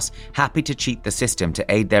class happy to cheat the system to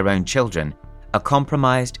aid their own children, a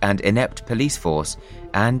compromised and inept police force,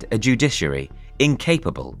 and a judiciary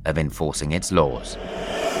incapable of enforcing its laws.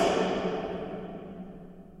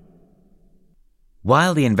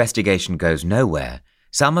 While the investigation goes nowhere,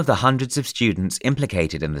 some of the hundreds of students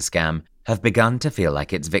implicated in the scam have begun to feel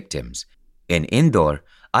like its victims. In Indore,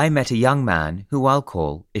 I met a young man who I'll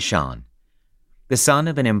call Ishan. The son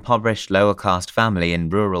of an impoverished lower caste family in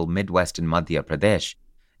rural Midwestern Madhya Pradesh,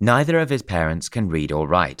 neither of his parents can read or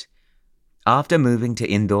write. After moving to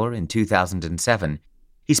Indore in 2007,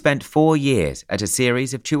 he spent 4 years at a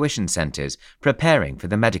series of tuition centres preparing for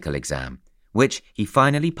the medical exam, which he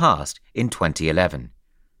finally passed in 2011.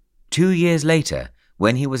 2 years later,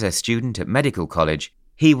 when he was a student at medical college,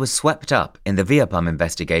 he was swept up in the Viapam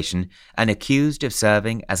investigation and accused of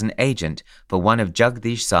serving as an agent for one of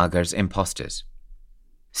Jagdish Sagar's imposters.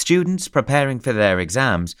 Students preparing for their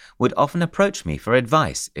exams would often approach me for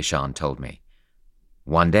advice, Ishan told me.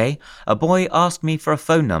 One day, a boy asked me for a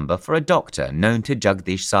phone number for a doctor known to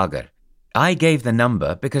Jagdish Sagar. I gave the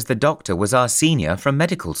number because the doctor was our senior from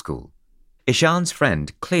medical school. Ishan's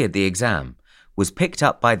friend cleared the exam, was picked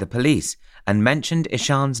up by the police, and mentioned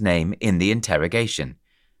Ishan's name in the interrogation.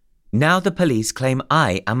 Now the police claim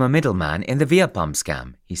I am a middleman in the Viapam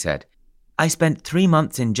scam, he said. I spent 3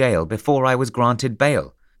 months in jail before I was granted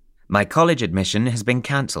bail. My college admission has been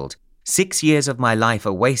cancelled, 6 years of my life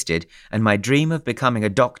are wasted and my dream of becoming a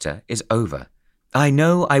doctor is over. I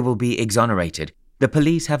know I will be exonerated. The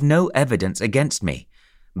police have no evidence against me,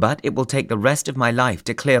 but it will take the rest of my life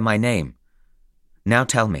to clear my name. Now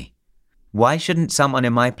tell me, why shouldn't someone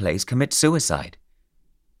in my place commit suicide?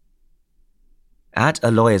 At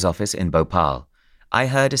a lawyer's office in Bhopal, I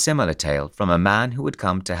heard a similar tale from a man who had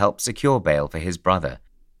come to help secure bail for his brother,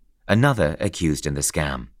 another accused in the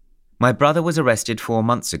scam. My brother was arrested 4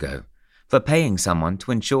 months ago for paying someone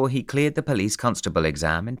to ensure he cleared the police constable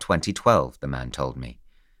exam in 2012, the man told me.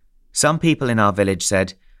 Some people in our village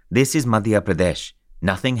said, "This is Madhya Pradesh.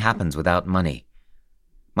 Nothing happens without money."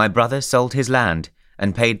 My brother sold his land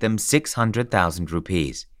and paid them 600,000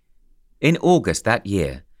 rupees. In August that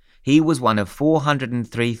year, he was one of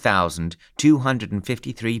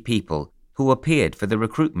 403,253 people who appeared for the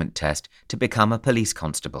recruitment test to become a police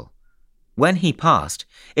constable. When he passed,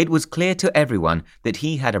 it was clear to everyone that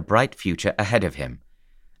he had a bright future ahead of him,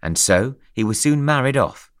 and so he was soon married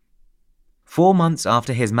off. 4 months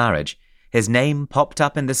after his marriage, his name popped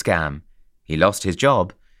up in the scam, he lost his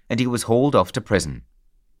job, and he was hauled off to prison.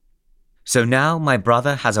 So now my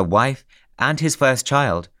brother has a wife and his first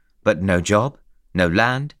child, but no job, no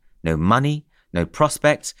land, no money, no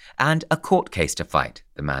prospects, and a court case to fight,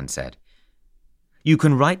 the man said. You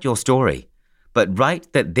can write your story, but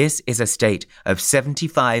write that this is a state of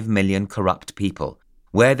 75 million corrupt people,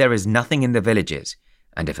 where there is nothing in the villages,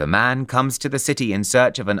 and if a man comes to the city in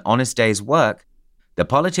search of an honest day's work, the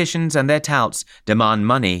politicians and their touts demand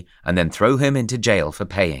money and then throw him into jail for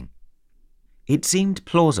paying. It seemed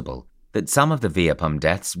plausible that some of the Viapam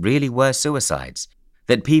deaths really were suicides,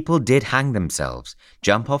 that people did hang themselves,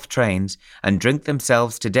 jump off trains, and drink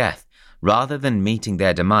themselves to death, rather than meeting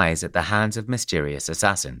their demise at the hands of mysterious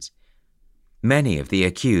assassins. Many of the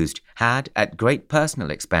accused had, at great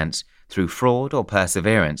personal expense, through fraud or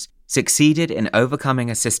perseverance, succeeded in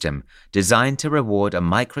overcoming a system designed to reward a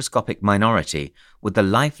microscopic minority with the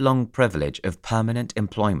lifelong privilege of permanent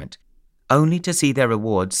employment, only to see their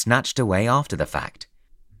reward snatched away after the fact.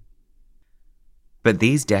 But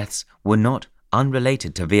these deaths were not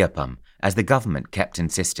unrelated to Viapam, as the government kept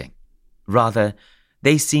insisting. Rather,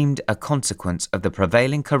 they seemed a consequence of the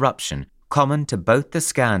prevailing corruption common to both the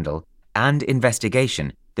scandal and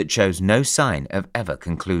investigation that shows no sign of ever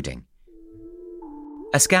concluding.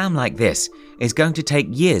 A scam like this is going to take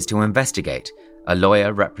years to investigate, a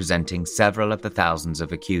lawyer representing several of the thousands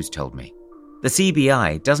of accused told me. The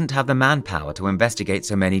CBI doesn't have the manpower to investigate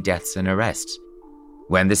so many deaths and arrests.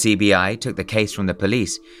 When the CBI took the case from the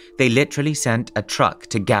police, they literally sent a truck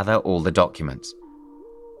to gather all the documents.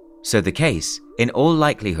 So the case, in all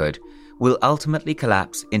likelihood, will ultimately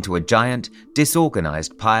collapse into a giant,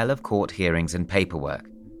 disorganized pile of court hearings and paperwork.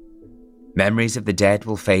 Memories of the dead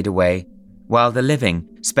will fade away, while the living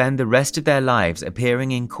spend the rest of their lives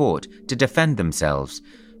appearing in court to defend themselves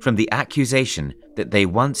from the accusation that they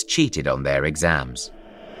once cheated on their exams.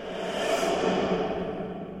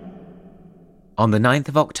 On the 9th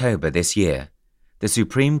of October this year, the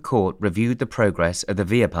Supreme Court reviewed the progress of the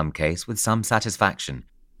Viapam case with some satisfaction,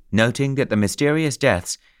 noting that the mysterious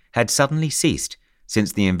deaths had suddenly ceased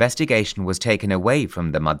since the investigation was taken away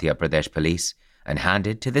from the Madhya Pradesh police and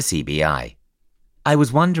handed to the CBI. I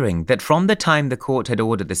was wondering that from the time the court had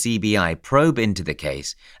ordered the CBI probe into the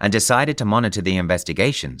case and decided to monitor the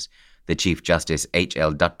investigations, the Chief Justice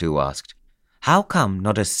H.L. Dattu asked, how come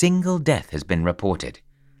not a single death has been reported?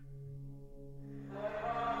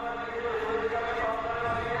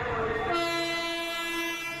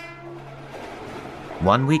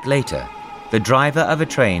 One week later, the driver of a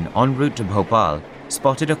train en route to Bhopal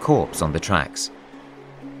spotted a corpse on the tracks.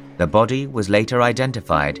 The body was later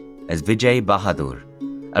identified as Vijay Bahadur,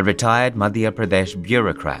 a retired Madhya Pradesh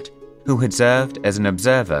bureaucrat who had served as an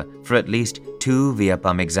observer for at least 2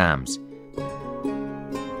 Viapam exams.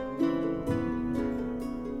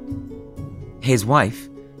 His wife,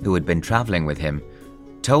 who had been travelling with him,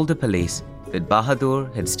 told the police that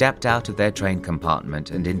Bahadur had stepped out of their train compartment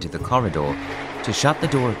and into the corridor to shut the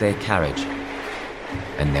door of their carriage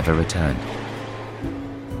and never returned.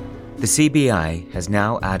 The CBI has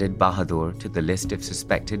now added Bahadur to the list of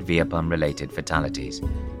suspected Viapam-related fatalities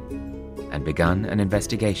and begun an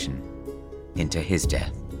investigation into his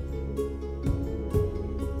death.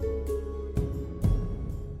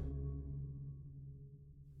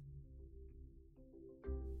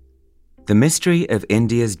 The Mystery of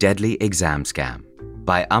India's Deadly Exam Scam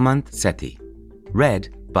by Amanth Sethi. Read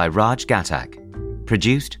by Raj Ghatak.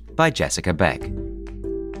 Produced by Jessica Beck.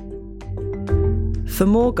 For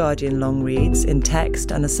more Guardian long reads in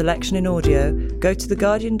text and a selection in audio, go to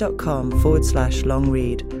theguardian.com/long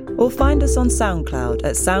read or find us on SoundCloud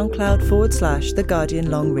at soundcloud.com/The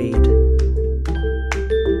Guardian Long Read.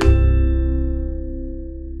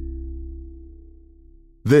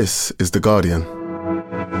 This is The Guardian.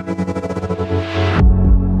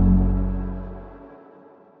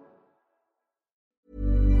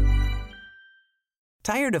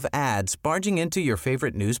 Tired of ads barging into your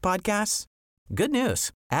favorite news podcasts? Good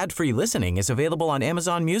news. Ad-free listening is available on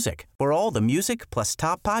Amazon Music for all the music plus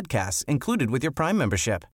top podcasts included with your Prime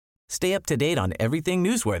membership. Stay up to date on everything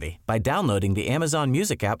newsworthy by downloading the Amazon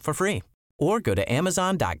Music app for free or go to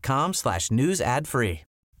amazon.com/news ad free.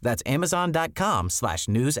 That's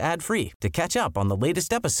amazon.com/news ad free to catch up on the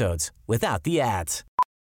latest episodes without the ads.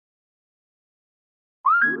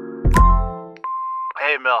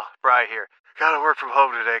 Hey, Mel, Bri here. Gotta work from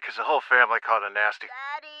home today because the whole family caught a nasty.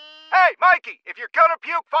 Daddy! Hey, Mikey, if you're gonna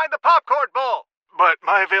puke, find the popcorn bowl! But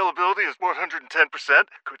my availability is 110%.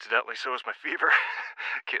 Coincidentally, so is my fever.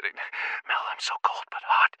 Kidding. Mel, I'm so cold but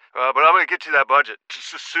hot. But I'm gonna get you that budget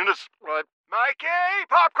just as soon as... Mikey,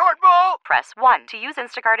 popcorn bowl! Press 1 to use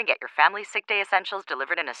Instacart and get your family's sick day essentials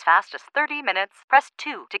delivered in as fast as 30 minutes. Press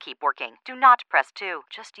 2 to keep working. Do not press 2.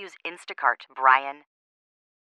 Just use Instacart, Brian.